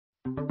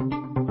Hi,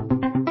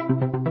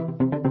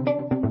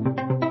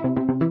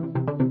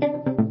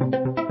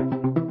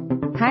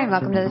 and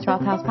welcome to the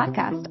 12th House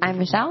Podcast. I'm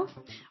Michelle.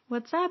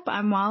 What's up?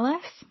 I'm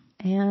Wallace.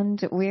 And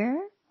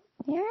we're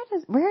here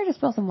to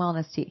spill some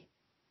wellness tea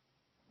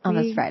on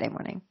this Friday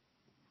morning.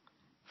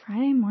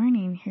 Friday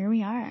morning, here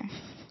we are.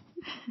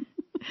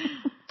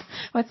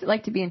 What's it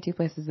like to be in two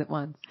places at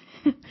once?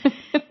 You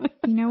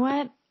know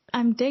what?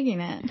 I'm digging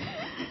it.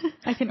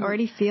 I can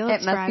already feel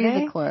it's Friday. It must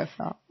be the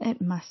chlorophyll.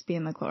 It must be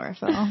in the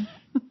chlorophyll.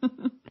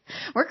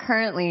 We're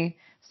currently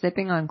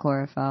sipping on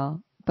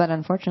chlorophyll, but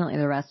unfortunately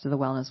the rest of the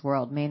wellness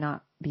world may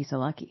not be so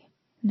lucky.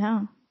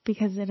 No,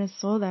 because it is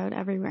sold out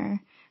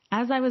everywhere.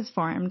 As I was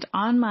informed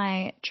on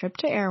my trip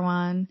to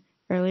Erewhon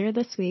earlier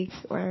this week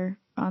or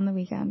on the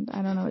weekend,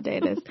 I don't know what day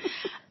it is.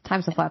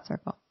 Time's a flat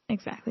circle.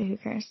 Exactly, who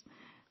cares?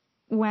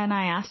 When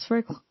I asked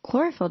for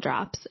chlorophyll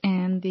drops,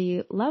 and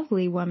the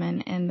lovely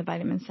woman in the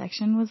vitamin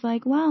section was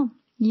like, well,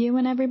 you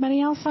and everybody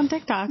else on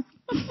TikTok.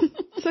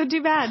 So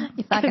too bad.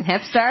 You fucking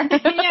hipster.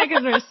 Yeah,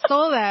 because we're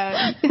sold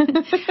out.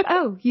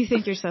 Oh, you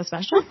think you're so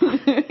special?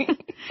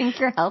 Think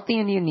you're healthy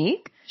and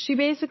unique? She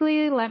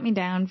basically let me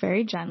down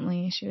very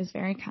gently. She was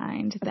very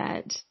kind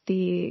that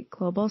the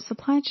global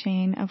supply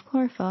chain of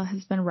chlorophyll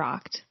has been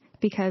rocked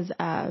because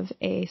of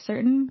a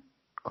certain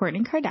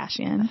Kourtney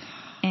Kardashian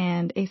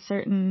and a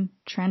certain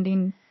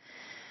trending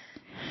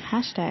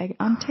hashtag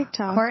on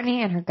TikTok.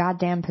 Kourtney and her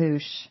goddamn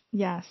poosh.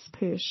 Yes,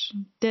 poosh.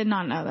 Did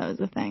not know that was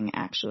a thing,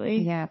 actually.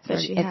 Yeah,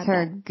 it's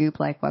her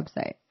Goop-like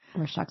website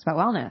where she talks about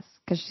wellness.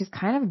 Because she's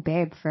kind of a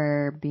babe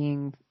for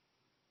being,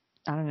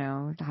 I don't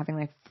know, having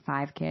like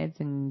 5 kids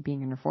and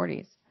being in her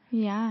 40s.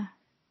 Yeah.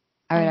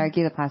 I would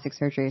argue that plastic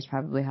surgery has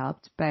probably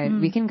helped, but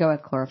we can go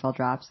with chlorophyll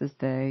drops as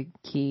the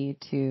key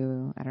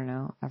to, I don't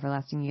know,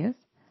 everlasting youth.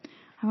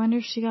 I wonder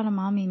if she got a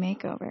mommy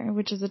makeover,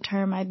 which is a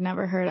term I'd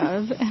never heard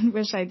of and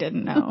wish I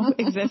didn't know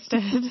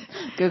existed.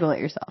 Google it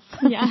yourself.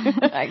 Yeah.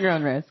 At your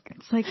own risk.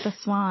 It's like The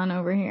Swan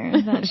over here,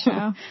 that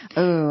show.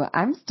 Oh,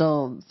 I'm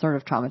still sort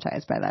of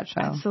traumatized by that show.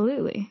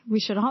 Absolutely.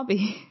 We should all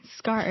be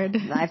scarred.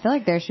 I feel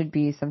like there should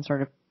be some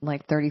sort of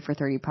like 30 for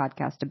 30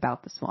 podcast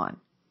about The Swan.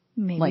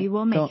 Maybe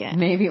we'll make it.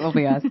 Maybe it will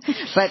be us.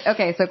 But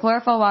okay, so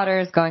chlorophyll water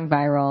is going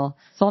viral,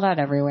 sold out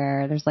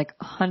everywhere. There's like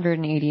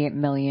 188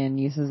 million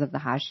uses of the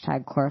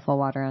hashtag chlorophyll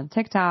water on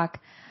TikTok.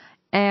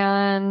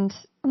 And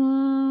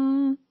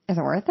is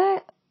it worth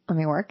it? Let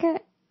me work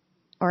it.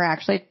 We're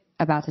actually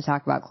about to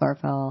talk about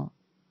chlorophyll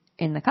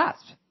in the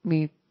cusp.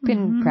 We've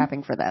been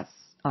prepping for this,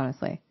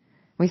 honestly.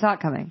 We saw it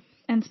coming.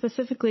 And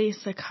specifically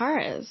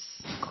Sakara's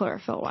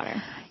chlorophyll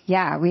water.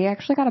 Yeah, we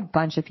actually got a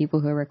bunch of people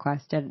who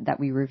requested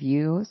that we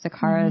review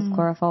Sakara's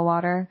chlorophyll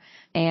water.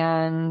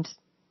 And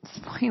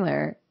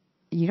spoiler,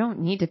 you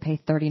don't need to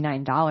pay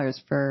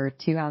 $39 for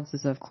 2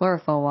 ounces of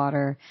chlorophyll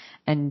water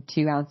and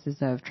 2 ounces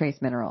of trace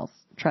minerals.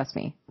 Trust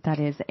me, that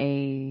is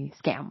a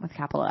scam with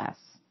capital S.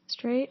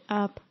 Straight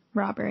up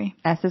robbery.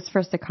 S is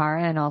for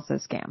Sakara and also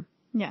scam.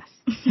 Yes.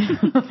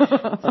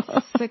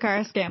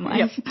 Sakara scam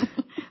life. Yep.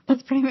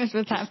 That's pretty much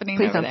what's happening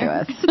Please over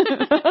there. Please don't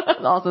sue us.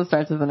 It also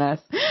starts with an S.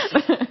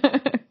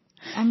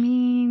 I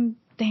mean,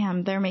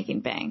 damn, they're making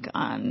bank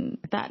on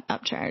that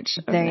upcharge.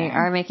 They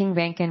are making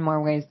bank in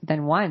more ways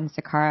than one.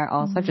 Sakara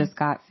also just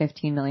got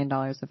 $15 million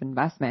of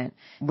investment,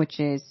 which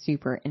is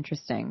super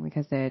interesting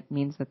because it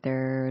means that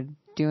they're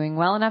doing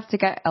well enough to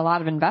get a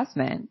lot of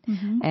investment.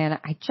 And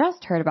I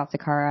just heard about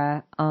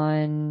Sakara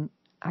on,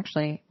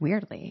 actually,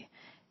 weirdly,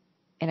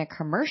 in a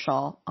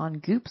commercial on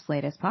Goop's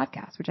latest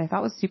podcast, which I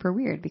thought was super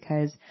weird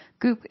because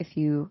Goop, if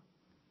you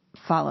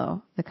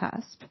follow the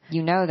cusp,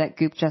 you know that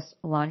Goop just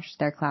launched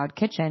their cloud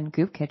kitchen,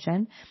 Goop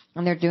Kitchen,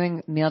 and they're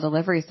doing meal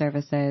delivery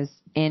services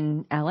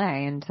in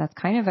LA. And that's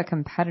kind of a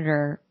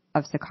competitor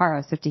of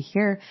Sakara. So to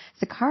hear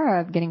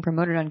Sakara getting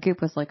promoted on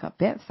Goop was like a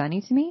bit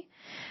funny to me.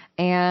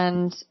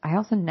 And I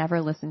also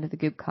never listened to the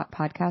Goop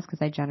podcast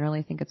because I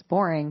generally think it's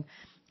boring.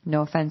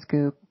 No offense,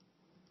 Goop.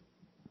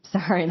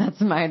 Sorry,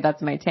 that's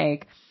my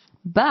take.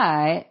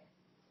 But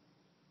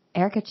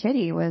Erica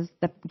Chitty was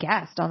the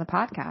guest on the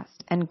podcast,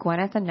 and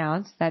Gwyneth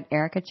announced that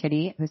Erica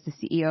Chitty, who's the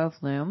CEO of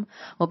Loom,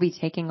 will be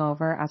taking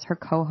over as her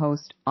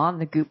co-host on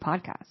the Goop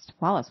podcast.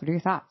 Wallace, what are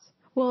your thoughts?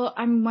 Well,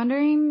 I'm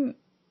wondering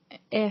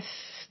if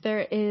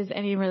there is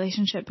any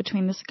relationship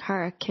between the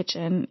Sakara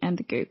kitchen and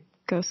the Goop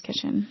Ghost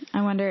Kitchen.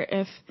 I wonder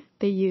if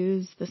they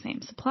use the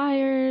same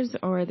suppliers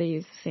or they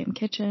use the same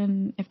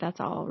kitchen, if that's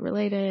all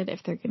related,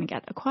 if they're going to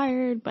get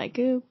acquired by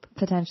Goop.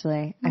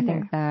 Potentially. I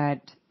think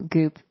that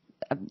Goop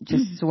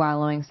just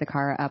swallowing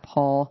Sakara up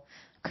whole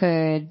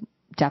could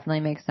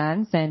definitely make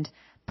sense. And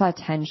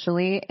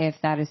potentially, if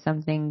that is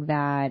something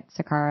that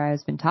Sakara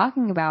has been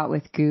talking about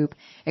with Goop,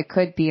 it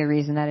could be a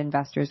reason that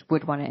investors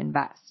would want to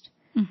invest.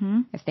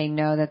 If they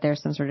know that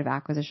there's some sort of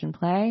acquisition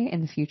play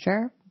in the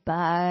future. But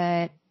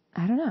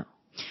I don't know.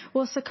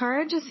 Well,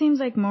 Sakara just seems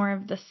like more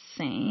of the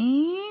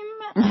same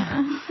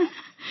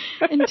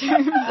in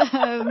terms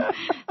of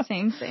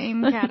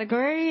same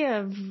category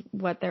of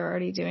what they're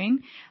already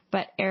doing.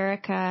 But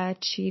Erica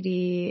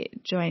Chitty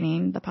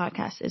joining the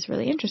podcast is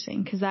really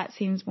interesting because that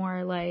seems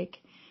more like,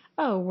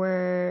 oh,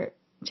 we're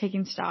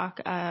taking stock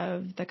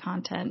of the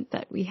content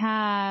that we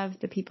have,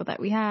 the people that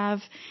we have,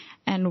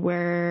 and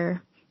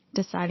we're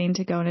deciding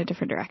to go in a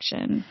different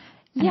direction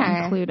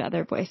and include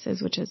other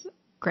voices, which is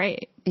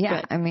great.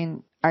 Yeah. I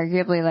mean,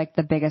 arguably like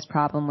the biggest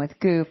problem with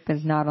Goop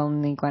is not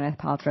only Gwyneth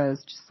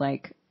Paltrow's just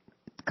like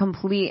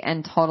complete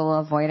and total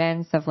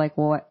avoidance of like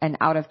what an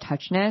out of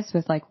touchness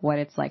with like what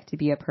it's like to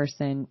be a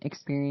person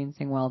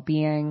experiencing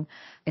well-being.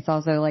 It's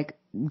also like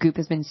Goop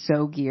has been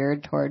so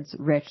geared towards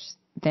rich,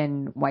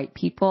 thin white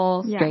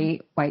people,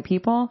 straight white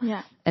people.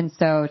 Yeah. And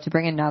so to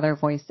bring another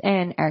voice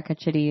in, Erica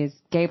Chitty's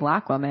gay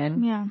black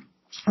woman. Yeah.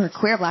 Or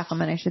queer black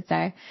woman, I should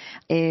say,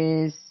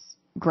 is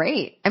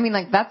great. I mean,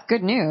 like, that's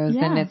good news.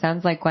 Yeah. And it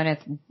sounds like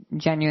Gwyneth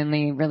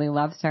genuinely really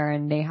loves her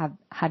and they have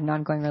had an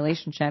ongoing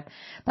relationship.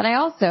 But I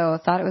also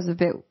thought it was a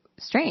bit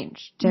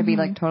strange, to be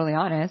like totally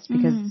honest,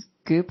 because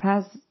Goop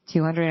has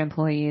 200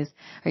 employees.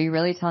 Are you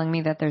really telling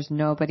me that there's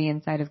nobody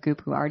inside of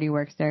Goop who already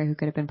works there who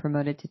could have been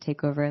promoted to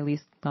take over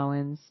Elise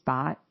Lowen's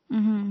spot?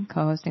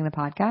 Co-hosting the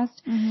podcast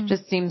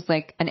just seems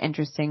like an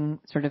interesting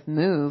sort of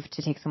move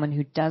to take someone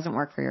who doesn't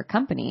work for your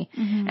company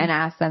and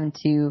ask them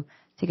to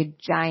take a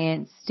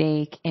giant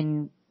stake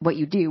in what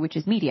you do, which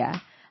is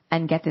media,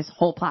 and get this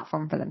whole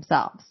platform for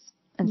themselves.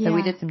 And so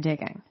we did some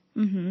digging.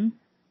 Do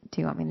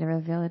you want me to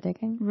reveal the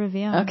digging?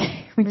 Reveal.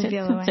 Okay. We did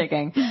some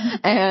digging.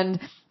 And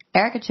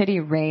Erica Chitty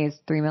raised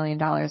 $3 million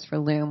for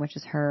Loom, which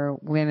is her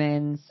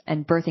women's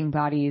and birthing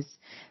bodies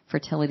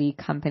fertility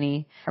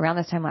company, around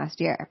this time last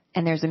year.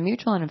 And there's a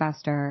mutual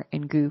investor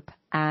in Goop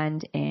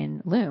and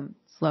in Loom,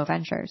 Slow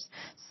Ventures.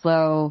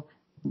 Slow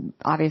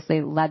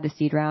obviously led the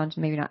seed round,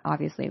 maybe not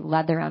obviously,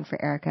 led the round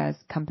for Erica's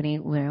company,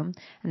 Loom.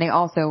 And they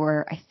also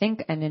were, I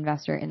think, an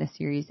investor in the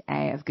Series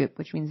A of Goop,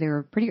 which means they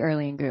were pretty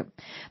early in Goop.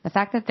 The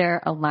fact that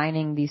they're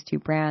aligning these two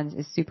brands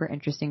is super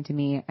interesting to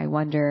me. I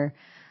wonder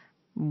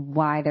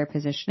why they're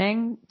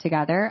positioning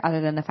together,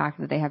 other than the fact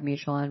that they have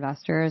mutual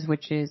investors,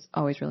 which is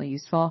always really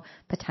useful.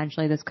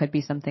 Potentially this could be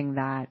something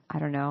that, I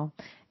don't know,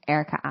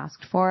 Erica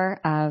asked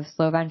for of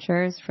Slow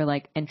Ventures for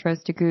like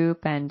intros to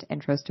Goop and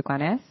intros to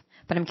Gwyneth.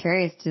 But I'm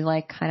curious to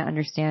like kind of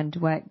understand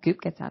what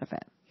Goop gets out of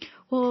it.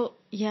 Well,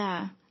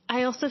 yeah.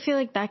 I also feel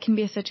like that can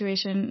be a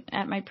situation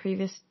at my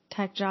previous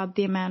tech job,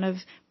 the amount of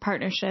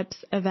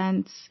partnerships,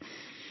 events,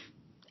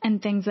 and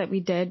things that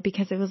we did,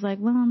 because it was like,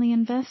 well, the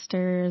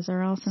investors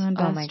are also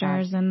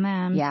investors in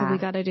them. Yeah. So we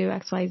got to do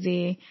X, Y,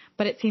 Z.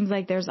 But it seems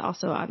like there's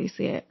also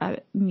obviously a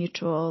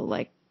mutual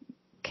like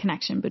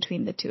connection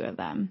between the two of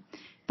them.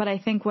 But I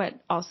think what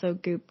also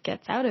Goop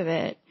gets out of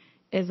it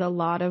is a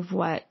lot of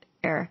what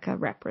Erica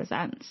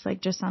represents,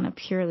 like just on a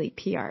purely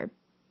PR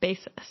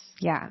basis.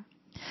 Yeah.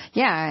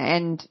 Yeah.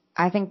 And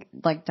I think,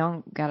 like,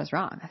 don't get us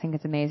wrong. I think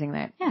it's amazing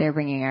that they're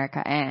bringing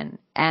Erica in,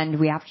 and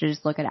we have to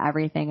just look at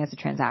everything as a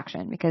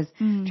transaction, because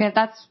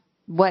that's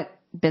what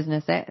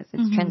business is.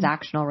 It's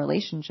transactional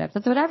relationships.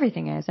 That's what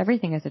everything is.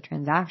 Everything is a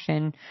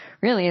transaction.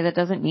 Really, that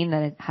doesn't mean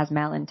that it has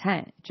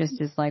malintent. It just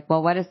is like,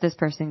 well, what does this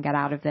person get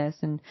out of this?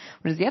 And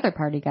what does the other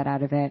party get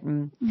out of it?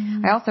 And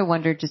I also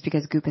wonder, just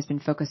because Goop has been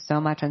focused so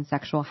much on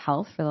sexual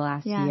health for the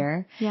last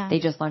year, they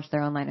just launched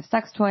their own line of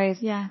sex toys.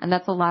 And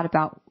that's a lot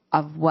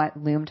of what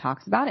Loom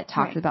talks about. It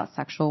talks about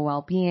sexual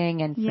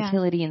well-being and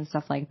fertility and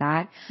stuff like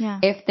that.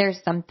 If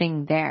there's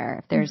something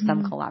there, if there's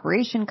some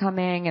collaboration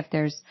coming, if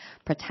there's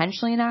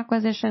potentially an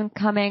acquisition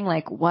coming,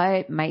 like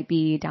what might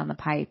be down the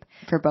pipe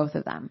for both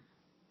of them?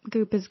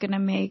 Goop is going to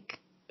make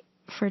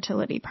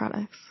fertility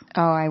products.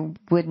 Oh, I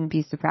wouldn't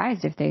be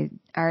surprised if they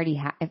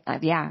already if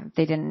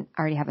they didn't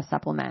already have a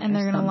supplement. And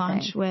they're going to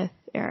launch with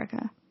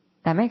Erica.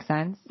 That makes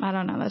sense. I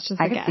don't know. That's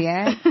just a guess. I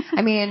could see it.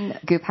 I mean,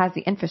 Goop has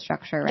the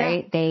infrastructure,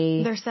 right?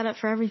 Yeah, they're set up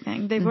for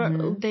everything.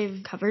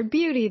 They've covered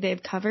beauty.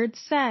 They've covered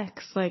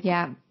sex. Like,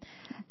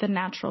 the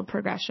natural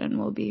progression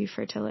will be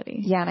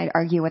fertility. Yeah, and I'd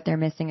argue what they're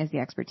missing is the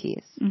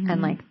expertise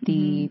and like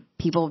the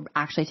people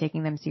actually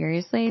taking them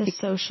seriously. The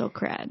social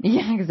cred.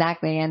 Yeah,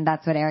 exactly. And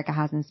that's what Erica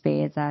has in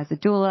spades as a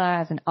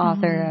doula, as an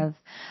author of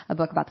a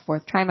book about the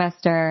fourth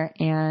trimester,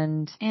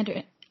 and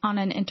on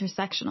an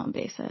intersectional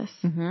basis.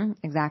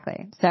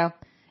 Exactly. So,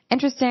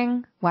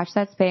 interesting. Watch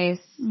that space.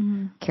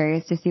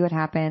 Curious to see what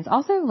happens.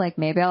 Also, like,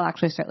 maybe I'll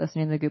actually start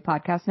listening to the Goop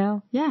podcast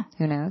now. Yeah.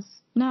 Who knows?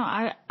 No,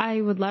 I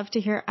would love to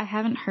hear. I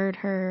haven't heard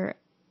her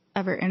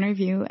ever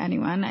interview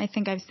anyone. I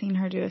think I've seen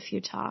her do a few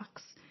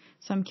talks.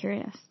 So I'm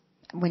curious.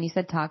 When you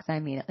said talks, I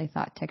immediately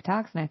thought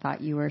TikToks, and I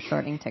thought you were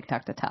shorting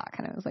TikTok to talk.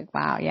 And I was like,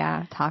 wow,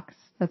 yeah, talks.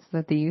 That's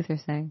what the youth are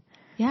saying.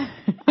 Yeah.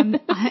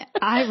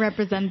 I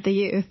represent the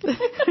youth.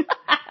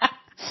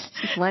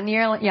 She's 1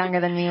 year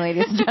younger than me,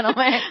 ladies and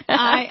gentlemen.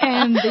 I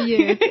am the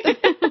youth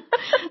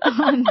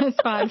on this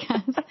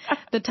podcast.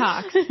 The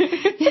talks.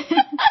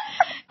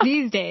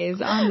 These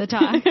days on the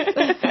talks.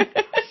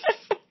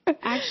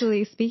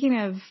 Actually, speaking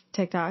of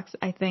TikToks,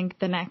 I think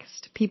the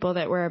next people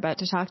that we're about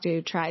to talk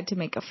to tried to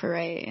make a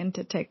foray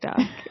into TikTok,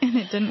 and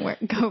it didn't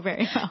go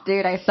very well.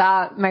 Dude, I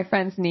saw my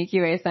friend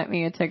Sneaky sent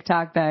me a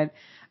TikTok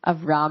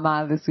of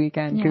Rama this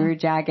weekend. Yeah. Guru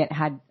Jagat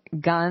had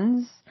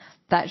guns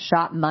that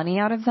shot money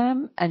out of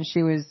them, and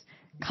she was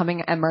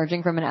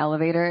emerging from an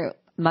elevator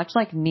much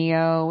like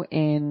Neo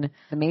in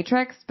The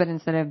Matrix, but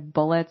instead of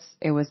bullets,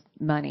 it was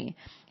money.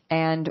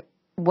 And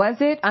was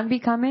it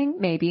unbecoming?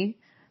 Maybe.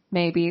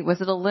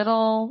 Was it a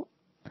little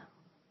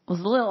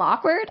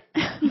awkward?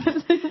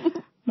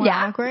 More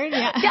awkward?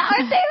 Yeah. Yeah, I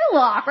would say a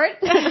little awkward.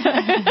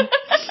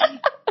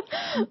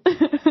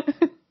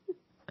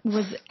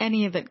 Was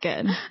any of it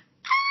good?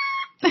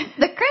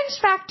 The cringe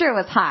factor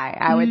was high,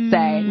 I would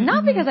say.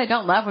 Not because I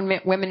don't love when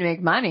women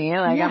make money.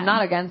 Like, I'm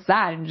not against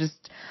that. I'm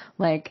just,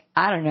 like,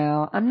 I don't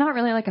know. I'm not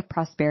really, like, a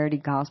prosperity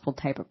gospel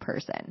type of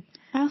person.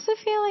 I also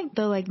feel like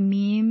the, like,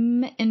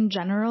 meme in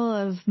general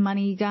of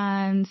money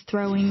guns,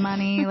 throwing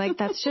money, like,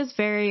 that's just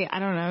very, I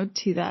don't know,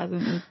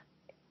 2000.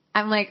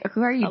 I'm like,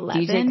 who are you,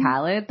 11? DJ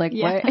Khaled? Like,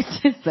 what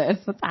is this?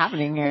 What's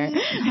happening here?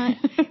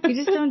 You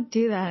just don't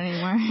do that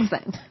anymore.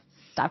 Listen,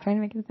 stop trying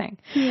to make it a thing.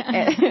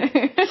 Yeah.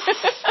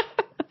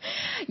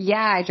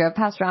 Yeah, I drove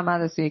past Rama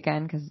this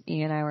weekend because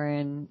Ian and I were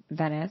in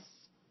Venice.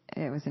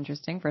 It was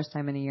interesting. First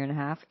time in a year and a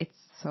half. It's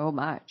so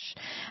much.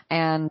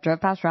 And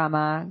drove past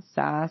Rama,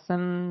 saw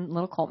some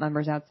little cult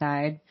members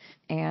outside,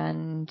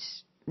 and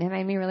it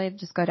made me really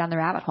just go down the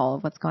rabbit hole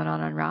of what's going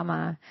on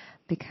Rama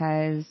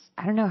because,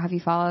 I don't know, have you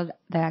followed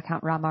the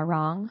account Rama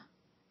Wrong?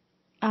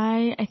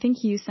 I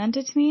think you sent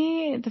it to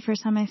me the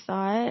first time I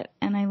saw it,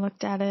 and I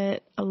looked at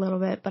it a little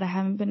bit, but I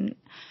haven't been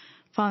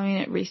following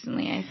it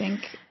recently. I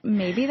think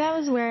maybe that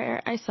was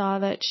where I saw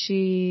that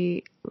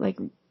she, like,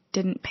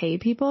 didn't pay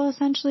people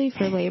essentially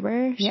for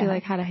labor. She,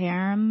 like, had a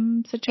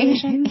harem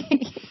situation.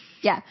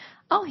 Yeah.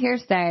 All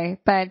hearsay,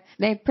 but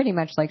they've pretty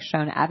much, like,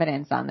 shown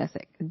evidence on this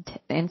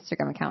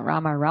Instagram account,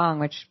 Rama Wrong,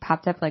 which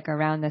popped up, like,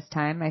 around this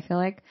time, I feel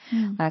like,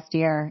 last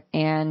year.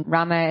 And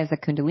Rama is a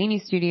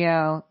Kundalini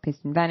studio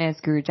based in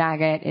Venice. Guru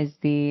Jagat is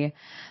the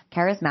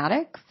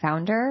charismatic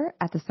founder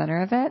at the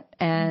center of it,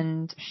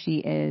 and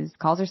she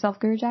calls herself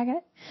Guru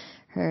Jagat.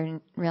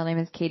 Her real name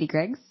is Katie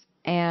Griggs.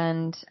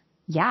 And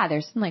yeah,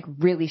 there's some, like,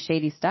 really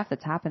shady stuff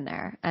that's happened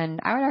there.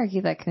 And I would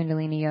argue that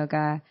Kundalini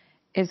yoga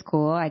is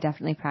cool. I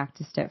definitely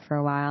practiced it for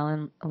a while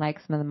and like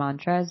some of the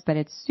mantras, but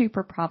it's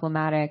super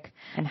problematic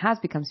and has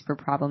become super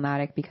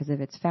problematic because of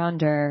its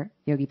founder,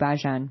 Yogi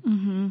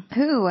Bhajan,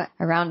 who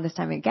around this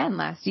time again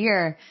last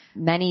year,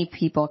 many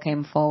people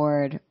came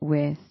forward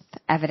with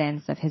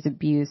evidence of his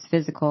abuse,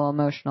 physical,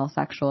 emotional,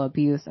 sexual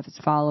abuse of his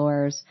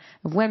followers,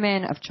 of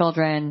women, of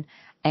children.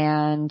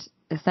 And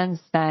since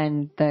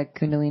then, the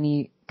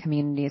Kundalini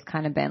community has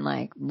kind of been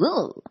like,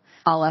 whoa,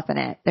 all up in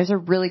it. There's a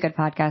really good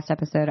podcast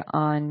episode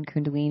on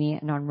Kundalini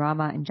and on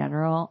Rama in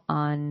general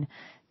on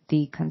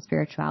the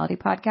Conspirituality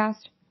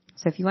podcast.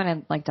 So if you want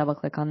to, like, double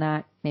click on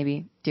that,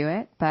 maybe do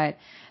it. But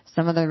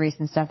some of the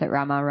recent stuff that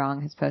Rama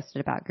Wrong has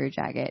posted about Guru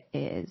Jagat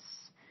is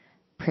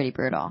pretty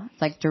brutal.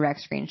 It's like direct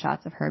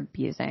screenshots of her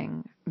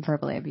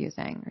verbally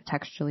abusing or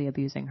textually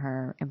abusing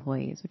her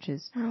employees, which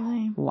is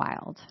really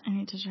wild. I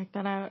need to check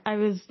that out. I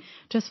was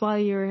just, while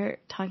you were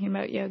talking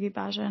about Yogi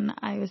Bhajan,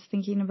 I was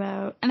thinking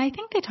about, and I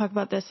think they talk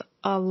about this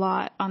a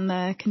lot on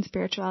the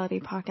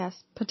Conspirituality podcast,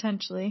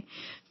 potentially,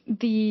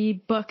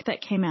 the book that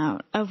came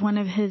out of one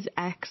of his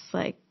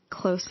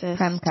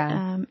closest,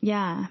 Premka.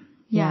 Yeah.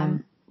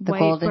 The White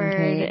Golden Bird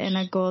Cage. in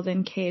a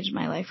Golden Cage,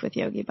 My Life with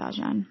Yogi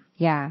Bhajan.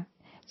 Yeah.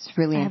 It's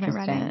really interesting. I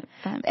haven't read it,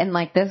 but... And,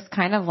 like, this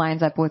kind of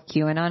lines up with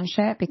QAnon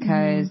shit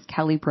because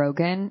Kelly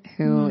Brogan,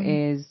 who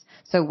is,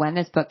 so when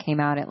this book came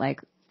out, it, like,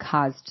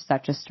 caused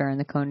such a stir in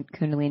the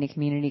Kundalini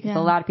community because a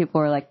lot of people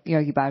were like,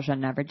 Yogi Bhajan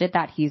never did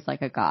that. He's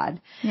like a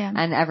god. Yeah.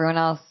 And everyone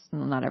else,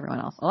 well, not everyone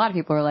else, a lot of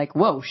people were like,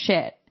 whoa,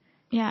 shit.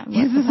 Yeah.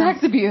 He's a sex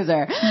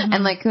abuser.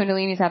 And, like,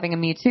 Kundalini's having a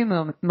Me Too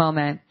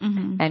moment.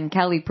 And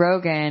Kelly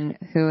Brogan,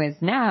 who is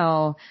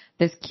now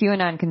this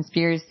QAnon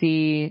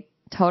conspiracy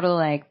total,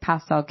 like,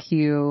 pastel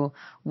Q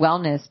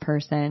wellness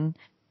person,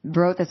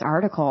 wrote this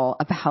article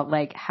about,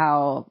 like,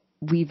 how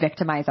we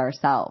victimize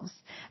ourselves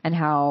and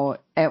how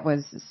it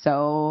was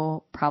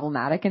so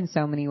problematic in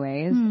so many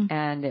ways.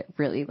 And it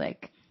really,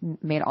 like,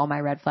 made all my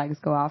red flags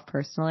go off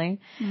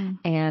personally.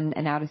 And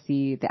now to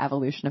see the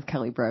evolution of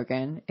Kelly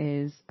Brogan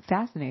is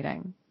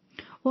fascinating.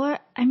 Well,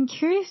 I'm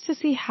curious to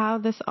see how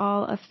this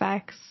all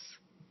affects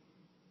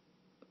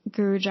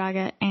Guru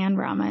Jagat and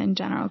Rama in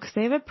general, because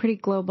they have a pretty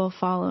global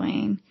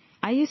following.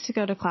 I used to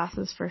go to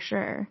classes for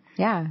sure.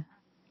 Yeah.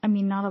 I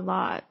mean, not a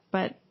lot,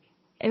 but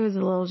it was a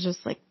little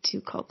just, like,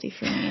 too culty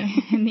for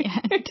me in the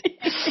end.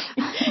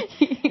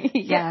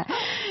 Yeah.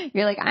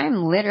 You're like,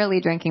 I'm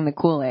literally drinking the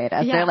Kool-Aid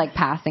as they're, like,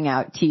 passing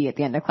out tea at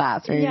the end of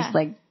class. Or you're just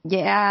like,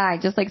 I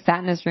just, like, sat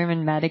in this room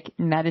and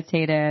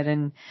meditated.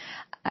 And,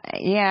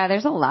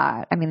 there's a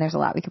lot. I mean, there's a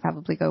lot. We could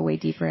probably go way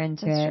deeper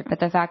into it. But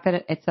the fact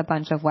that it's a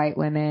bunch of white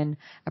women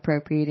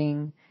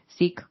appropriating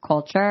Sikh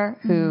culture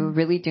who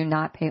really do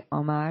not pay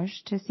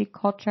homage to Sikh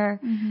culture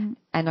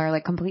and are,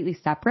 like, completely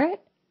separate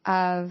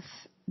of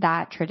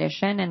that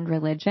tradition and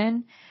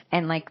religion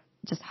and, like,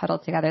 just huddle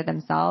together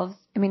themselves.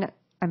 I mean,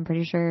 I'm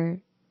pretty sure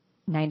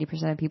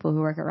 90% of people who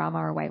work at Rama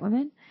are white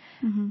women.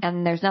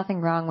 And there's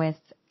nothing wrong with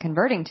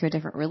converting to a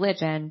different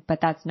religion,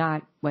 but that's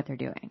not what they're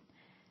doing.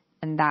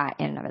 And that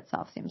in and of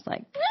itself seems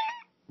like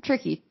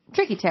tricky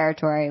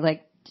territory.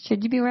 Like,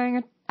 should you be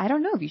wearing I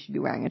don't know if you should be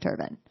wearing a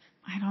turban.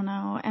 I don't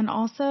know. And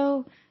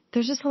also,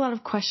 there's just a lot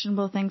of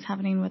questionable things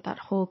happening with that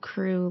whole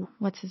crew.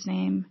 What's his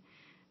name?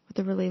 With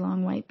the really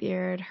long white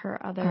beard. Her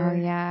other... Oh,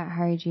 yeah.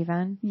 Hari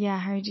Jivan. Yeah,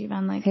 Hari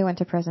Jivan. Like, he went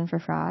to prison for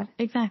fraud.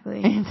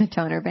 Exactly. The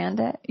toner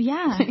bandit.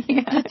 Yeah,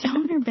 yeah. The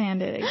toner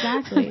bandit.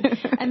 Exactly.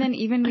 And then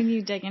even when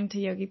you dig into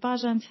Yogi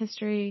Bhajan's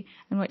history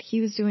and what he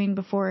was doing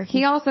before...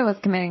 He also was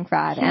committing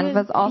fraud and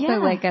was also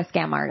like a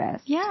scam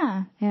artist.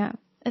 Yeah. Yeah.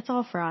 It's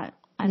all fraud.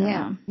 I don't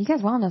know. You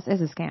guys, wellness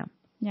is a scam.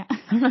 Yeah. I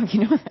don't know if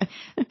you know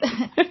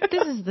that.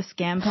 This is the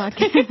Scam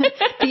Podcast.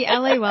 The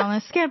LA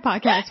Wellness Scam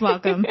Podcast.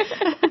 Welcome.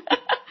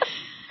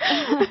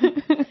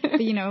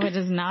 But you know what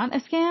is not a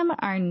scam?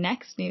 Our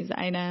next news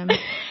item.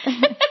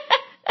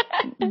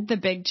 The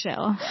Big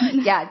Chill.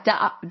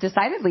 Yeah,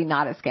 decidedly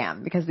not a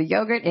scam because the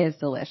yogurt is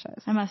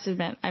delicious. I must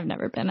admit, I've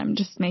never been. I'm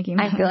just making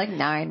that. I feel like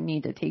now I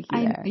need to take you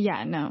there.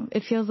 Yeah, no.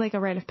 It feels like a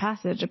rite of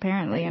passage,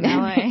 apparently, in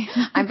LA.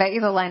 I bet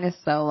you the line is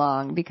so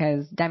long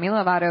because Demi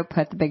Lovato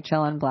put the Big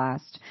Chill on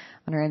blast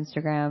on her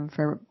Instagram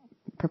for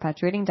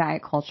perpetuating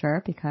diet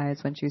culture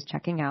because when she was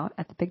checking out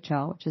at the Big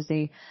Chill, which is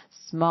a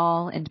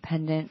small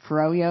independent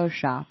froyo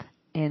shop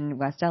in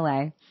West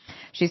LA,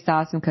 she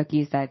saw some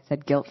cookies that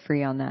said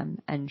guilt-free on them,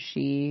 and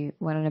she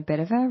went on a bit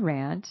of a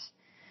rant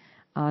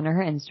on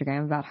her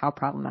Instagram about how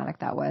problematic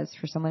that was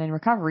for someone in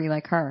recovery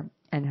like her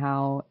and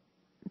how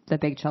the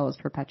Big Chill is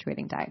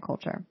perpetuating diet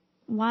culture.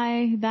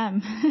 Why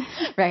them?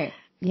 Right.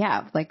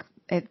 Yeah, like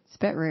it's a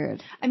bit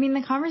rude. I mean,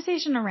 the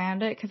conversation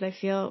around it, because I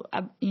feel,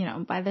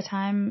 by the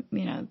time,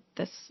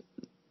 this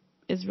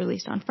is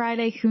released on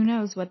Friday, who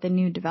knows what the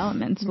new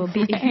developments will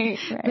be right.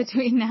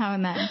 between now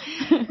and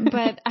then.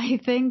 But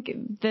I think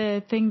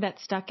the thing that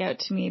stuck out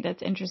to me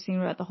that's interesting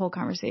about the whole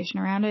conversation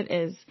around it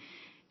is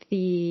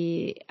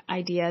the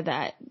idea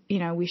that,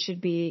 we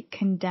should be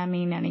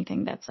condemning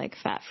anything that's like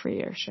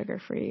fat-free or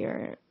sugar-free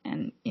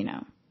and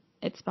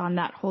it spawned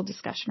that whole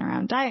discussion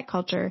around diet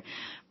culture.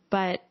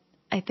 But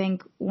I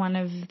think one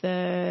of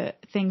the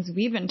things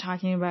we've been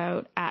talking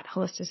about at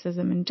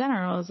Holisticism in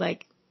general is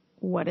like,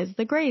 what is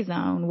the gray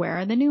zone? Where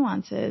are the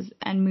nuances?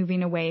 And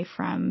moving away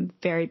from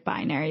very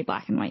binary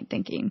black and white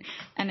thinking.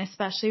 And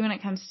especially when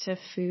it comes to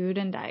food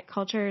and diet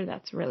culture,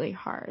 that's really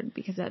hard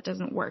because that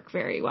doesn't work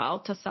very well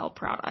to sell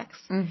products.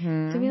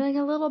 Mm-hmm. To be like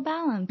a little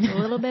balance, a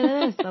little bit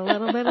of this, a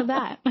little bit of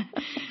that.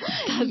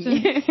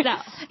 Doesn't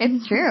sell.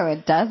 It's true.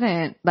 It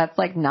doesn't. That's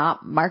like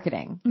not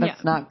marketing.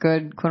 That's not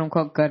good, quote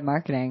unquote, good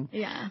marketing.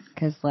 Yeah.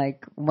 Because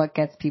like what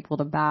gets people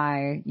to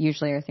buy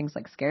usually are things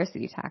like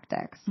scarcity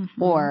tactics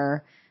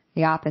or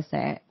the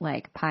opposite,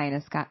 like pie in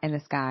the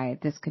sky,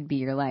 this could be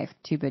your life,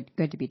 too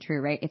good to be true,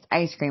 right? It's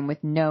ice cream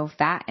with no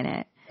fat in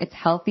it. It's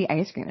healthy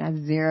ice cream. It has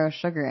 0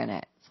 sugar in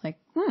it. It's like,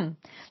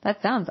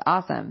 that sounds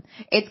awesome.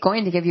 It's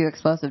going to give you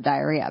explosive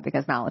diarrhea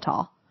because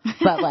maltol.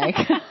 But like,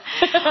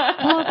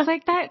 well, it's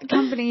like that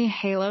company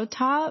Halo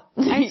Top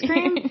ice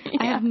cream. Yeah.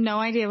 I have no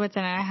idea what's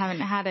in it. I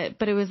haven't had it,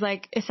 but it was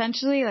like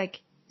essentially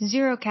like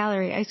 0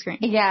 calorie ice cream.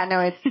 Yeah,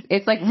 no,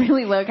 it's like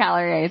really low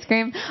calorie ice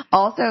cream.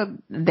 Also,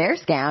 their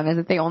scam is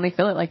that they only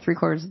fill it like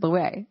 3/4 of the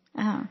way.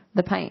 Oh.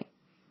 The pint.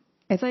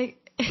 It's like,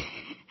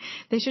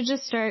 they should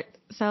just start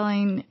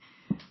selling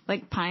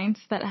like pints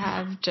that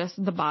have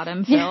just the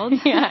bottom filled.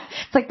 Yeah.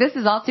 It's like, this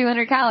is all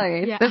 200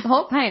 calories. Yeah. This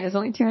whole pint is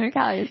only 200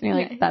 calories. And you're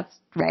like, that's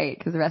right,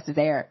 because the rest is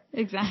air.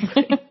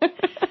 Exactly.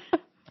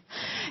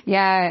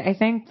 Yeah, I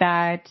think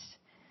that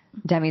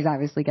Demi's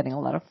obviously getting a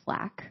lot of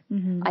flack.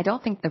 Mm-hmm. I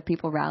don't think that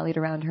people rallied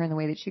around her in the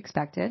way that she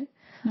expected.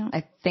 No.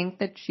 I think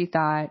that she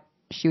thought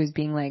she was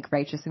being like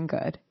righteous and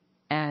good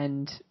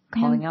and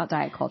calling out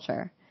diet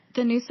culture.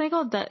 The news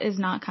cycle is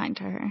not kind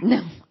to her.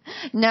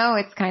 No,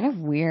 it's kind of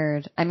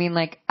weird. I mean,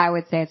 like, I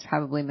would say it's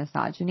probably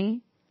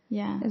misogyny.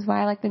 Yeah. Is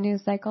why, like, the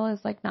news cycle is,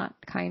 like, not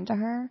kind to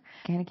her.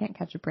 Kind of can't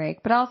catch a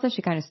break. But also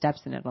she kind of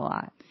steps in it a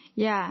lot.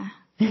 Yeah.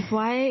 Like,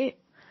 why...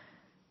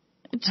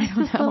 Just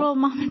this little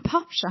mom and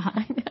pop shop.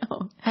 I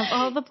know. Of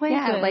all the places.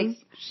 Yeah, like,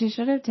 she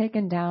should have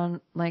taken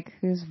down, like,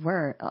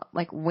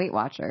 like, Weight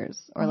Watchers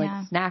or, like,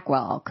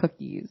 Snackwell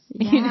cookies,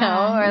 you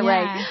know? Or,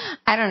 like,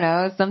 I don't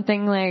know,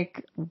 something,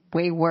 like,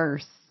 way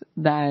worse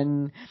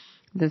than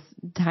this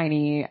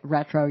tiny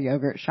retro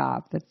yogurt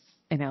shop that's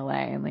in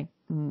LA. And, like,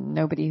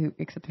 nobody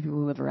except the people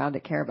who live around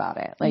it care about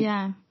it.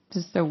 Like,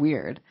 just so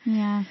weird.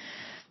 Yeah.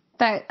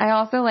 But I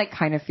also, like,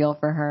 kind of feel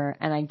for her,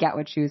 and I get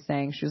what she was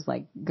saying. She was,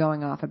 like,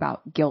 going off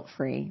about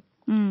guilt-free.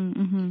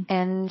 Mm-hmm.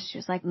 And she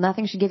was like,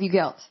 nothing should give you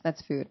guilt.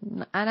 That's food.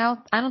 And I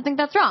don't think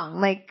that's wrong.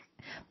 Like,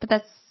 but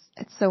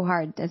it's so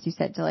hard, as you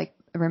said, to, like,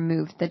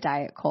 remove the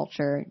diet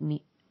culture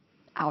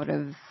out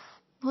of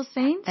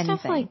saying anything.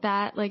 Stuff like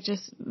that, like,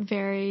 just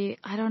very,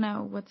 I don't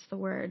know what's the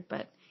word,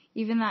 but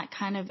even that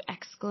kind of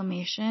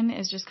exclamation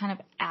is just kind of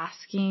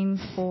asking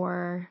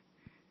for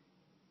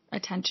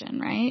attention,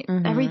 right?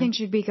 Mm-hmm. Everything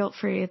should be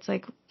guilt-free. It's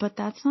like, but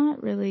that's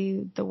not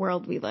really the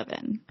world we live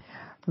in.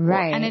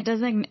 Right. And it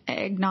doesn't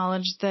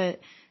acknowledge the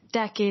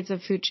decades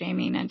of food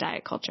shaming and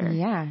diet culture.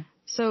 Yeah.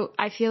 So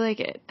I feel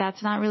like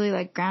that's not really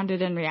like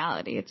grounded in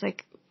reality. It's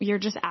like you're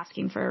just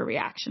asking for a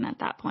reaction at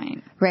that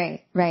point.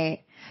 Right.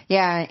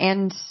 Yeah.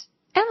 And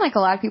And like a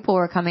lot of people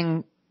were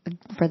coming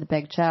for the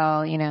big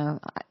chill, you know,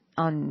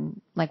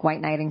 on like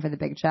white knighting for the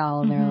big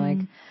chill. And they're like,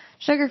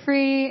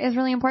 sugar-free is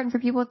really important for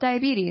people with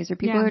diabetes or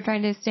people who are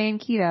trying to stay in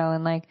keto.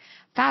 And like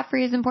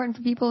fat-free is important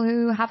for people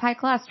who have high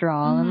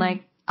cholesterol and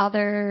like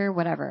other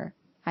whatever.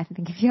 I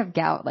think if you have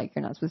gout, like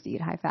you're not supposed to eat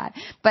high fat.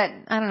 But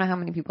I don't know how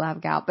many people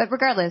have gout. But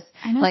regardless.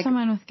 I know like,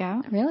 someone with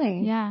gout.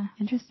 Really? Yeah.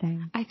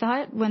 Interesting. I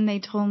thought when they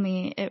told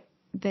me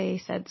they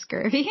said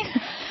scurvy.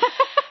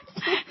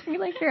 You're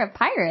like, you're a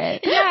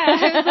pirate. Yeah. I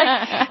was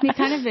like, he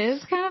kind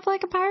of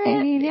like a pirate.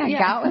 I mean, yeah.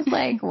 Gout was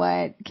like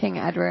what King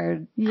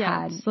Edward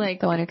had. Like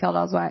the one who killed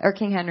all his wives. Or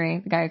King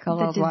Henry, the guy who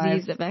killed all his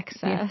wives. The disease of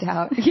excess.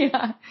 Gout.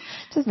 Yeah.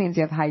 Just means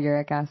you have high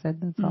uric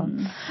acid. That's all.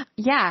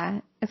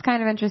 Yeah. It's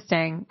kind of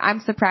interesting.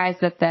 I'm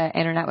surprised that the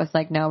internet was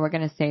like, no, we're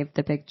going to save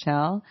the big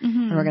chill.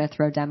 And we're going to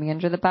throw Demi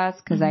under the bus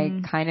because I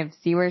kind of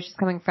see where she's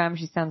coming from.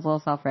 She sounds a little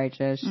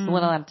self-righteous. She's a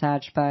little out of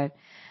touch, but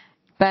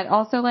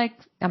also like,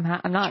 I'm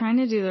not trying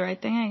to do the right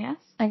thing,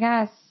 I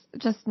guess.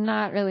 Just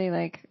not really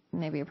like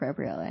maybe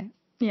appropriately.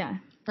 Yeah.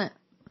 But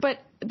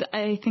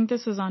I think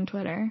this was on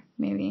Twitter.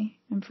 Maybe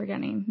I'm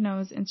forgetting. No, it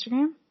was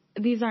Instagram.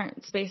 These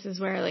aren't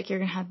spaces where like you're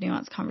going to have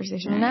nuanced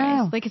conversation.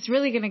 No. Like it's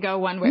really going to go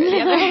one way or the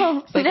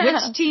other. It's like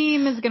which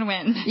team is going to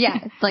win? Yeah.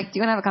 It's like, do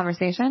you want to have a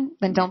conversation?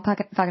 Then don't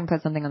fucking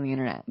put something on the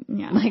internet.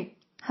 Yeah. Like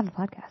have a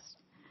podcast.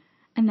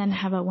 And then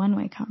have a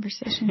one-way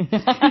conversation.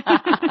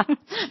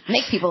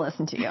 Make people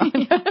listen to you.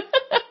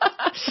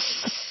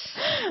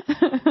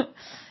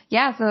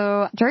 Yeah,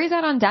 so jury's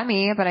out on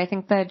Demi, but I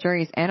think the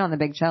jury's in on the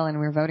big chill and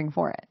we're voting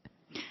for it.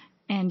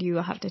 And you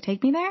will have to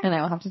take me there? And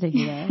I will have to take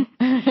you there.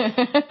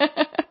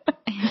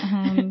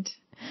 And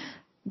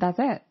that's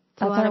it.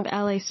 That's a lot of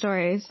LA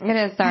stories.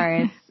 It is,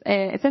 sorry.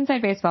 It's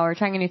Inside Baseball. We're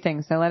trying a new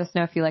thing, so let us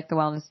know if you like the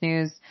wellness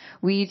news.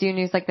 We do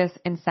news like this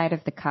inside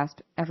of the cusp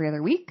every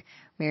other week,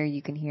 where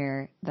you can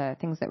hear the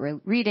things that we're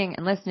reading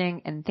and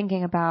listening and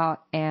thinking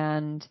about,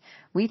 and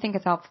we think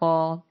it's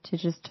helpful to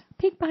just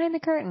peek behind the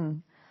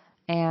curtain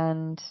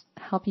and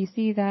help you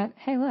see that,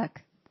 hey,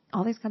 look,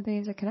 all these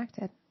companies are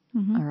connected,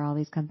 or all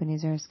these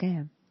companies are a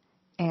scam,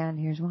 and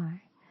here's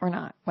why. Or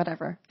not,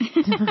 whatever. Or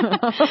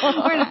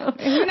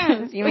not. Who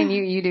knows? You mean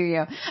you do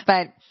you.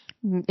 But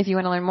if you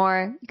want to learn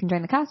more, you can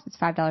join the cusp. It's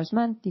 $5 a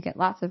month. You get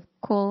lots of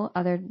cool,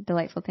 other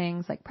delightful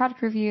things like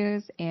product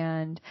reviews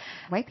and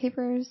white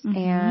papers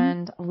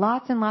and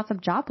lots and lots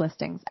of job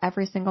listings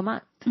every single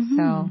month.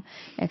 So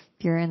if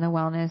you're in the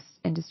wellness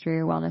industry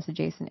or wellness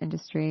adjacent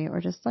industry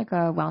or just like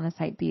a wellness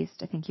hype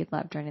beast, I think you'd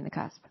love joining the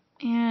cusp.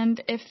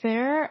 And if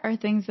there are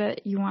things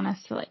that you want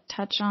us to like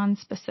touch on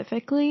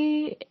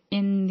specifically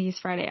in these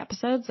Friday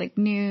episodes, like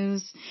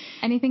news,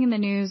 anything in the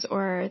news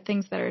or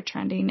things that are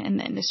trending in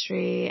the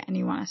industry and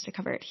you want us to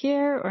cover it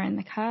here or in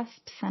the cusp,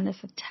 send us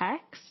a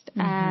text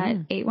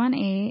at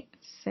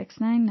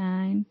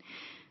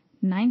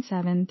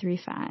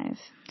 818-699-9735.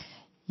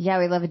 Yeah,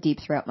 we love a deep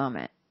throat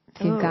moment.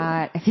 If you've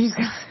got give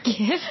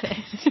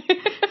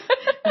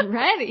it.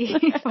 Ready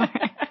for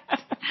it.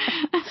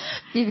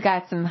 You've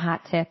got some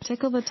hot tips.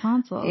 Tickle the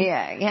tonsils.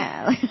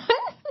 Yeah.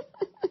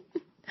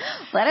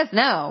 Let us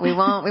know. We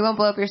won't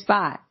blow up your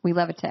spot. We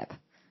love a tip,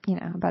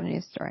 about a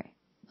news story.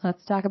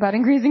 Let's talk about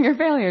increasing your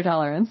failure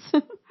tolerance.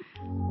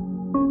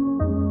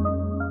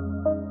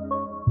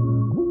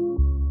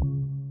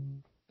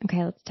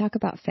 Okay, let's talk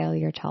about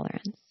failure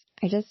tolerance.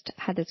 I just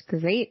had this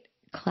great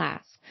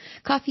class,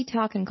 coffee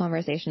talk and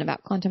conversation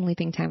about quantum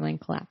leaping,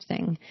 timeline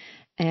collapsing,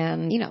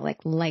 and, like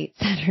light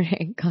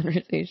Saturday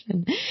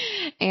conversation.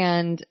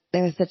 And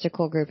there was such a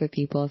cool group of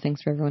people.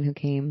 Thanks for everyone who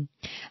came.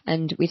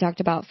 And we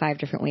talked about 5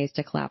 different ways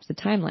to collapse a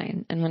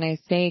timeline. And when I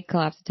say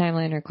collapse a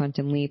timeline or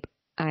quantum leap,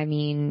 I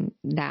mean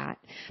that,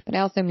 but I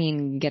also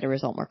mean get a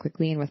result more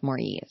quickly and with more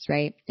ease,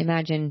 right?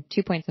 Imagine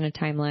 2 points on a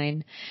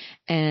timeline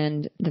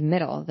and the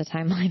middle of the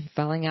timeline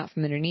falling out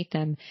from underneath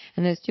them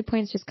and those 2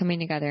 points just coming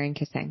together and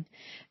kissing,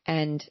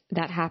 and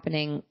that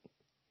happening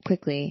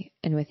quickly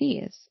and with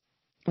ease,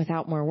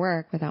 without more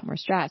work, without more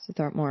stress,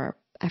 without more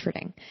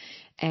efforting.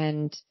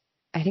 And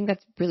I think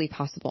that's really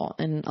possible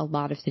in a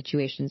lot of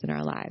situations in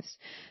our lives,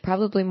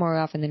 probably more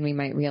often than we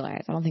might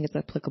realize. I don't think it's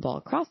applicable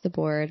across the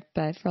board,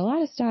 but for a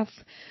lot of stuff,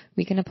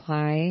 we can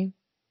apply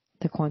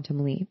the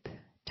quantum leap,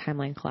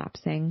 timeline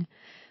collapsing,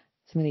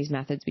 some of these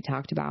methods we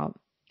talked about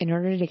in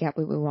order to get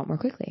what we want more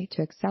quickly,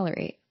 to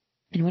accelerate.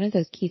 And one of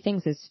those key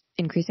things is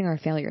increasing our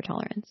failure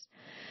tolerance.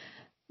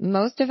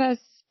 Most of us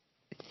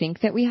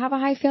think that we have a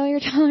high failure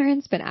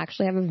tolerance, but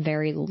actually have a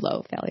very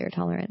low failure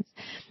tolerance.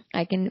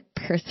 I can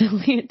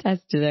personally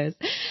attest to this.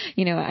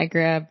 I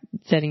grew up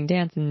studying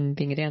dance and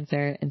being a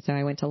dancer, and so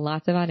I went to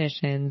lots of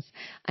auditions.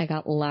 I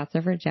got lots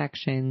of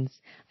rejections.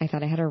 I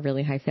thought I had a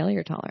really high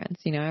failure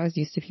tolerance. I was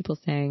used to people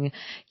saying,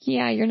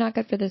 yeah, you're not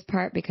good for this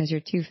part because you're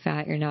too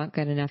fat, you're not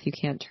good enough, you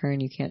can't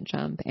turn, you can't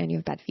jump, and you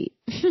have bad feet.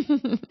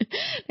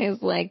 I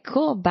was like,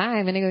 cool, bye,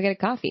 I'm going to go get a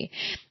coffee.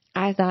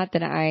 I thought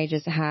that I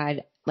just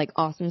had like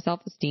awesome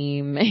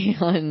self-esteem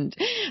and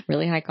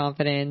really high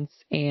confidence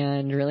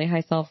and really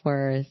high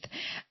self-worth.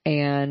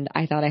 And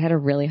I thought I had a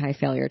really high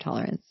failure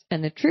tolerance.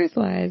 And the truth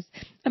was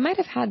I might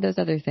have had those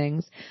other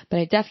things, but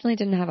I definitely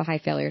didn't have a high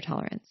failure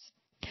tolerance.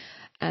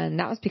 And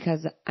that was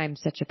because I'm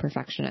such a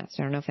perfectionist.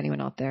 I don't know if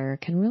anyone out there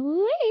can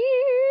relate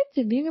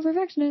to being a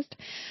perfectionist,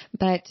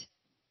 but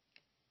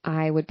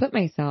I would put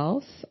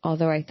myself,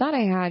 although I thought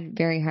I had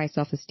very high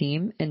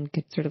self-esteem and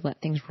could sort of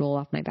let things roll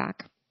off my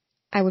back,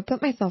 I would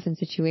put myself in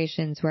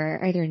situations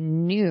where I either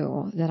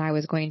knew that I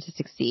was going to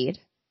succeed,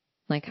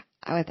 like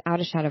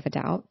without a shadow of a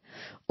doubt,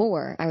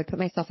 or I would put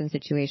myself in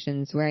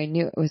situations where I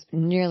knew it was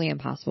nearly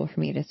impossible for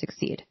me to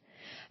succeed.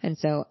 And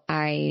so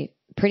I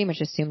pretty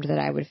much assumed that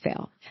I would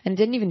fail. And it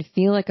didn't even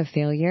feel like a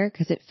failure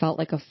because it felt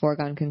like a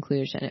foregone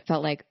conclusion. It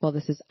felt like, well,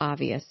 this is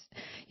obvious.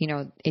 You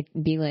know,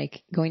 it'd be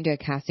like going to a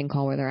casting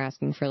call where they're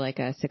asking for like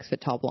a 6 foot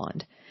tall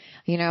blonde.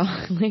 You know,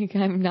 like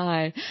I'm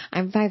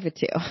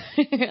 5'2".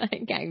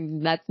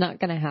 Like that's not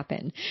going to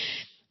happen.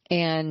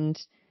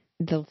 And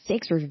the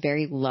stakes were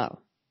very low.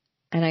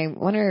 And I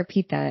want to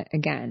repeat that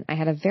again. I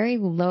had a very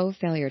low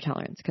failure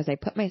tolerance because I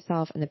put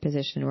myself in the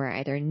position where I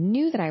either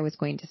knew that I was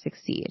going to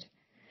succeed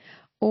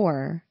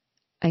or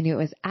I knew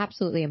it was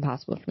absolutely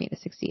impossible for me to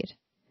succeed.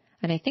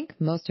 And I think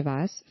most of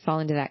us fall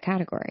into that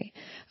category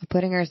of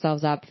putting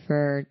ourselves up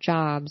for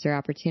jobs or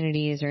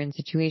opportunities or in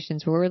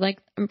situations where we're like,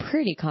 I'm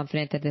pretty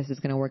confident that this is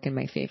going to work in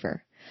my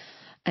favor.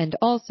 And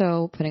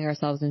also putting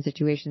ourselves in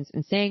situations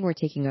and saying we're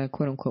taking a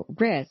quote unquote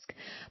risk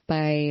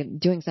by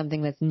doing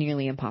something that's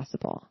nearly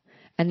impossible.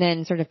 And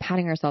then sort of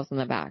patting ourselves on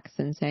the backs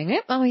and saying,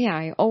 yep, oh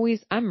yeah,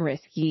 I'm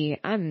risky.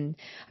 I'm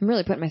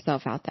really putting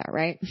myself out there,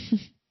 right?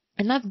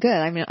 And that's good.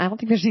 I mean, I don't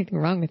think there's anything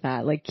wrong with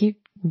that. Like keep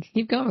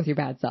going with your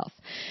bad self.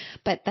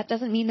 But that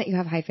doesn't mean that you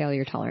have high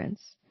failure tolerance.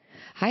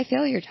 High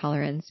failure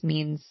tolerance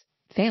means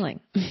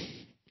failing.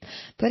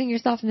 Putting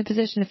yourself in the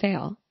position to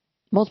fail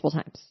multiple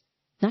times.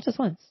 Not just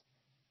once.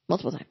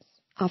 Multiple times.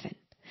 Often.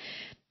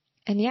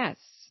 And yes,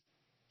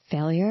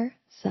 failure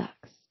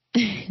sucks.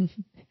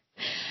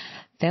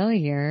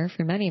 Failure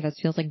for many of us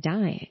feels like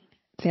dying.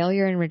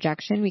 Failure and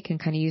rejection, we can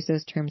kind of use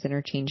those terms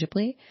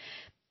interchangeably.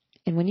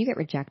 And when you get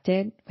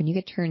rejected, when you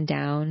get turned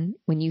down,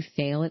 when you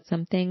fail at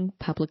something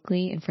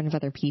publicly in front of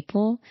other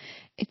people,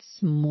 it's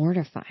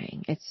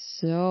mortifying. It's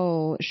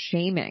so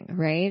shaming,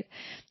 right?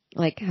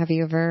 Like, have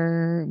you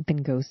ever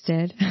been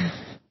ghosted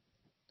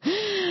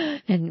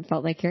and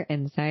felt like your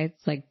insides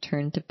like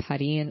turned to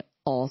putty and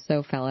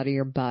also fell out of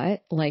your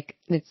butt? Like,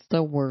 it's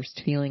the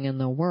worst feeling in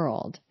the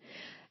world.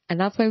 And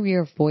that's why we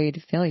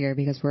avoid failure,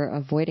 because we're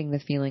avoiding the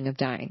feeling of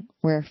dying.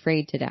 We're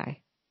afraid to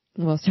die.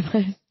 Most of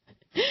us.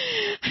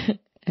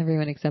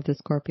 Everyone except the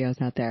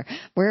Scorpios out there.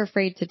 We're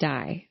afraid to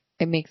die.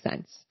 It makes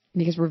sense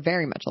because we're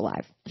very much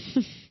alive.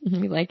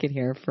 We like it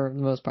here for the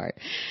most part.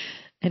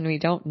 And we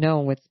don't know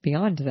what's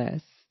beyond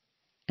this.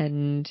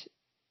 And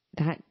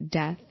that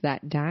death,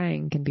 that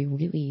dying can be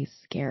really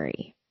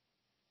scary.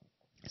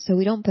 So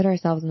we don't put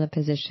ourselves in the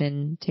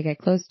position to get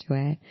close to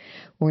it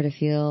or to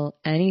feel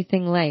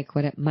anything like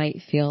what it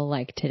might feel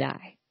like to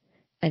die.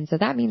 And so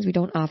that means we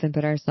don't often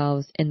put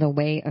ourselves in the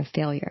way of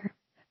failure.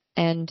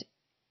 And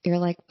you're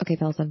like, okay,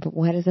 Pelson, but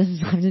what does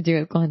this have to do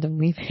with quantum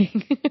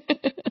leaping?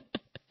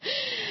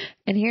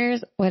 And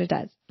here's what it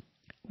does.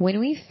 When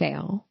we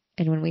fail,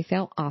 and when we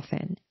fail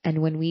often,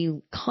 and when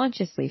we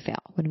consciously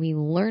fail, when we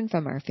learn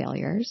from our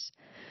failures,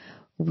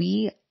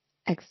 we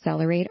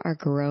accelerate our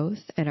growth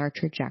and our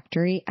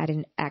trajectory at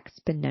an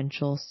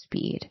exponential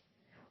speed.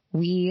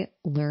 We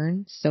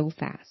learn so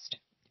fast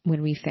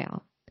when we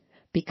fail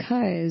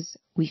because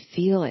we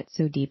feel it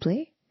so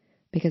deeply,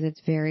 because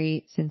it's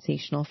very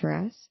sensational for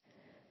us,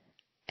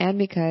 and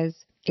because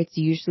it's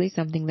usually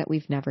something that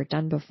we've never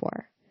done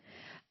before.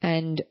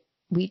 And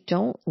we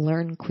don't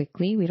learn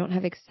quickly. We don't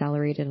have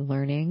accelerated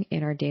learning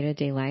in our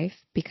day-to-day life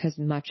because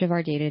much of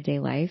our day-to-day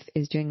life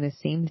is doing the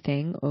same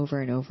thing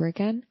over and over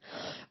again,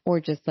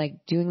 or just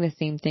like doing the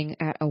same thing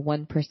at a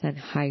 1%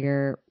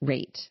 higher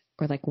rate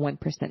or like 1%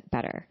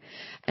 better.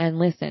 And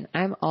listen,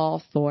 I'm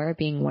all for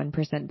being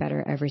 1%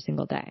 better every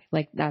single day.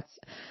 Like that's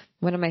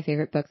one of my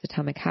favorite books,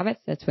 Atomic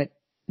Habits. That's what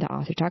the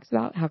author talks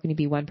about. How can you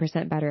be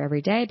 1% better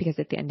every day? Because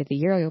at the end of the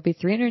year, you'll be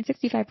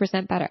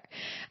 365% better.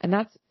 And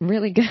that's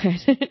really good.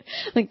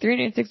 Like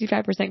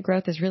 365%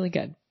 growth is really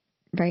good,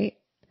 right?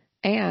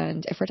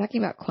 And if we're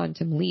talking about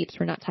quantum leaps,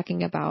 we're not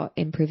talking about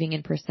improving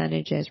in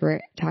percentages.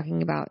 We're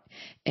talking about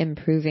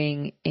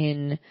improving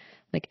in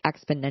like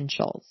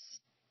exponentials,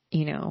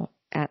 you know,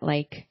 at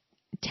like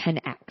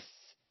 10x.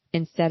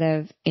 Instead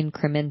of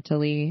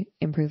incrementally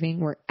improving,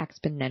 we're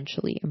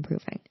exponentially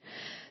improving.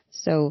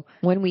 So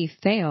when we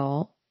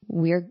fail,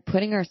 we're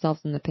putting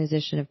ourselves in the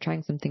position of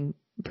trying something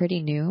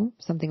pretty new,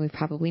 something we've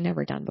probably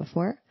never done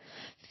before,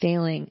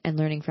 failing and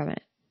learning from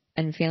it,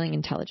 and failing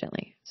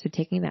intelligently. So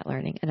taking that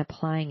learning and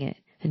applying it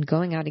and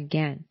going out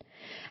again.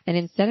 And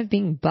instead of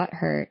being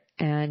butthurt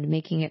and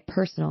making it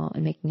personal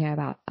and making it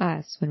about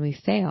us when we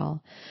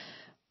fail,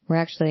 we're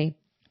actually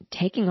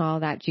taking all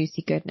that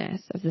juicy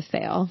goodness of the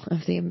fail,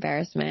 of the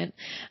embarrassment,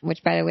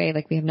 which by the way,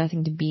 like we have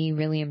nothing to be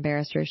really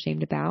embarrassed or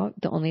ashamed about.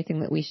 The only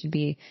thing that we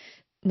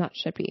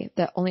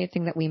the only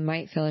thing that we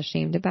might feel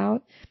ashamed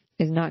about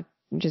is not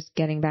just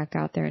getting back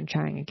out there and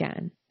trying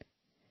again.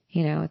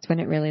 You know, it's when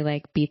it really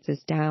like beats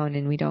us down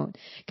and we don't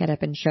get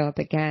up and show up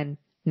again.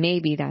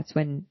 Maybe that's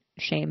when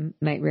shame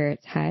might rear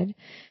its head,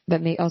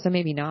 but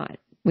maybe not.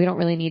 We don't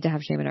really need to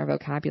have shame in our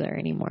vocabulary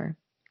anymore.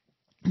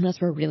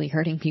 Unless we're really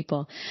hurting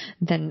people,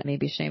 then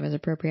maybe shame is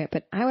appropriate.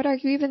 But I would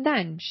argue even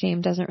then,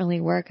 shame doesn't really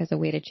work as a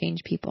way to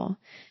change people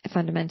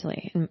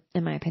fundamentally,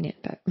 in my opinion,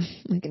 but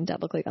we can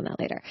double click on that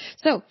later.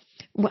 So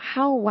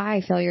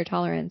why failure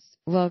tolerance?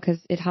 Well, because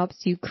it helps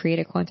you create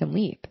a quantum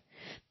leap.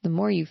 The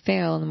more you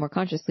fail and the more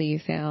consciously you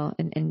fail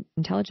and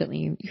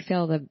intelligently you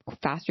fail, the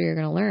faster you're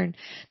going to learn,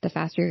 the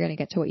faster you're going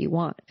to get to what you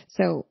want.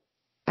 So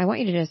I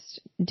want you to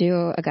just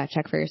do a gut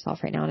check for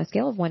yourself right now on a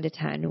scale of 1 to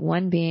 10.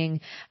 1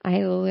 being, I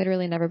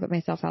literally never put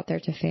myself out there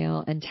to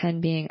fail. And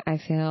 10 being, I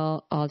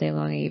fail all day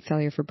long. I eat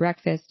failure for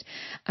breakfast.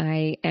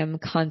 I am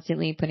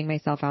constantly putting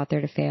myself out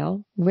there to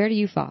fail. Where do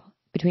you fall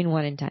between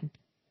 1 and 10?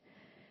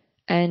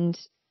 And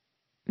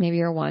maybe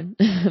you're a 1.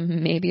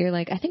 Maybe you're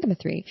like, I think I'm a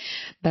 3.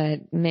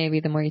 But maybe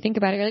the more you think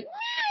about it, you're like,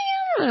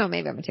 I don't know,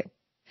 maybe I'm a 2.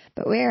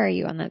 But where are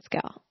you on that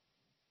scale?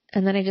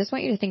 And then I just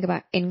want you to think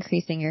about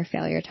increasing your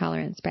failure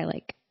tolerance by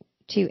like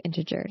 2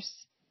 integers.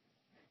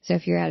 So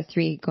if you're at a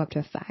 3, go up to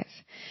a 5. If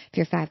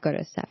you're 5, go to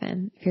a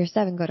 7. If you're a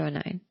 7, go to a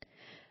 9.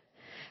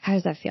 How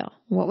does that feel?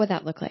 What would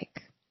that look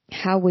like?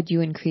 How would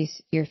you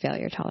increase your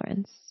failure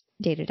tolerance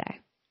day to day?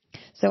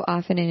 So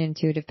often in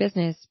intuitive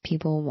business,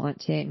 people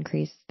want to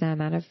increase the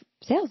amount of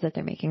sales that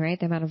they're making, right?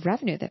 The amount of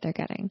revenue that they're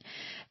getting.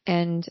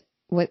 And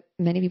what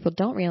many people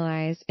don't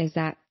realize is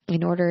that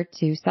in order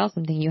to sell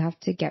something, you have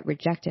to get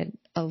rejected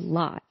a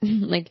lot.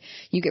 Like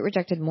you get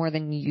rejected more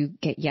than you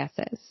get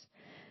yeses.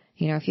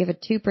 You know, if you have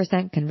a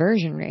 2%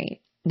 conversion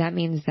rate, that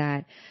means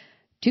that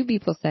 2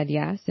 people said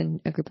yes in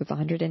a group of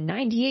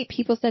 198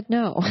 people said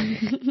no.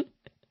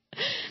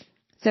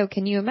 So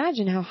can you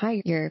imagine how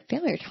high your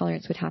failure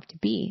tolerance would have to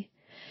be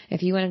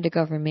if you wanted to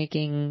go from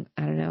making,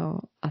 I don't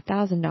know,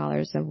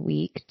 $1,000 a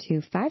week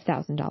to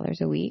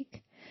 $5,000 a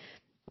week?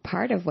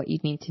 Part of what you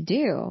need to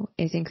do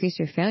is increase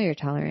your failure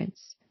tolerance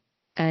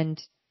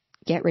and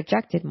get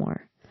rejected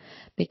more,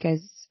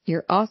 because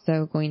you're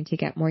also going to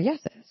get more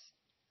yeses.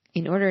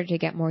 In order to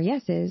get more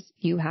yeses,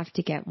 you have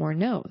to get more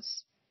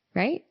no's,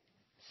 right?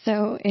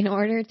 So in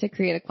order to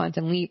create a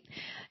quantum leap,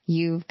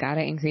 you've got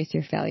to increase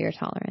your failure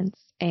tolerance.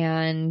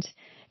 And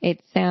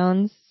it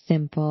sounds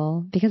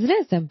simple because it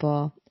is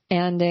simple.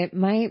 And it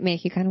might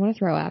make you kind of want to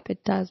throw up.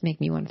 It does make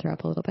me want to throw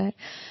up a little bit.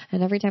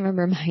 And every time I'm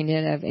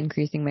reminded of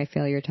increasing my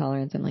failure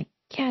tolerance, I'm like,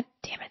 yeah,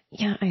 damn it.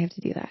 Yeah, I have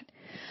to do that.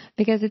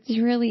 Because it's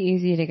really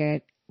easy to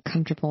get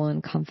comfortable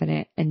and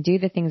confident and do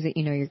the things that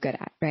you know you're good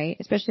at, right?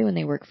 Especially when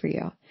they work for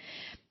you.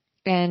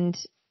 And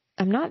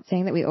I'm not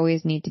saying that we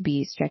always need to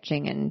be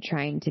stretching and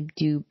trying to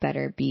do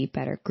better, be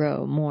better,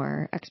 grow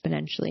more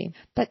exponentially.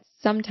 But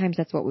sometimes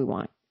that's what we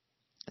want.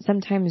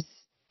 Sometimes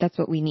that's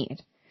what we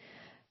need.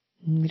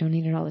 We don't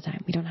need it all the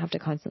time. We don't have to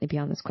constantly be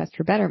on this quest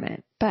for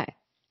betterment. But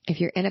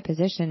if you're in a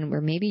position where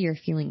maybe you're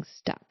feeling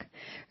stuck,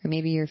 or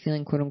maybe you're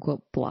feeling quote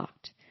unquote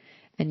blocked,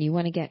 and you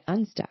want to get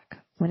unstuck,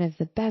 one of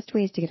the best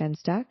ways to get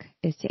unstuck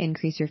is to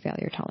increase your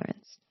failure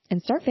tolerance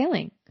and start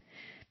failing.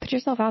 Put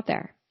yourself out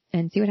there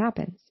and see what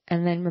happens.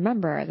 And then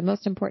remember, the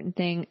most important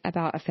thing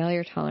about a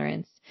failure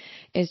tolerance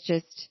is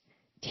just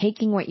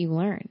taking what you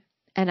learn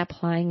and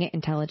applying it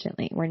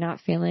intelligently. We're not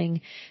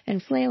failing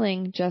and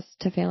flailing just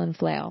to fail and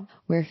flail.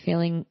 We're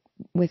failing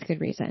with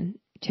good reason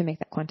to make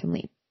that quantum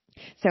leap.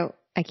 So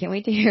I can't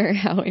wait to hear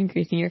how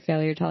increasing your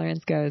failure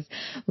tolerance goes.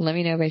 Let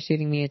me know by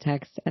shooting me a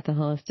text at the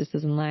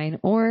Holisticism line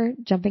or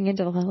jumping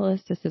into the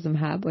Holisticism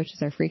Hub, which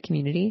is our free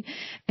community,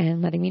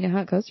 and letting me know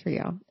how it goes for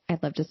you.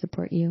 I'd love to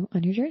support you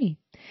on your journey.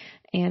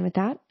 And with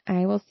that,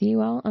 I will see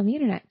you all on the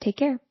internet. Take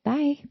care.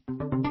 Bye.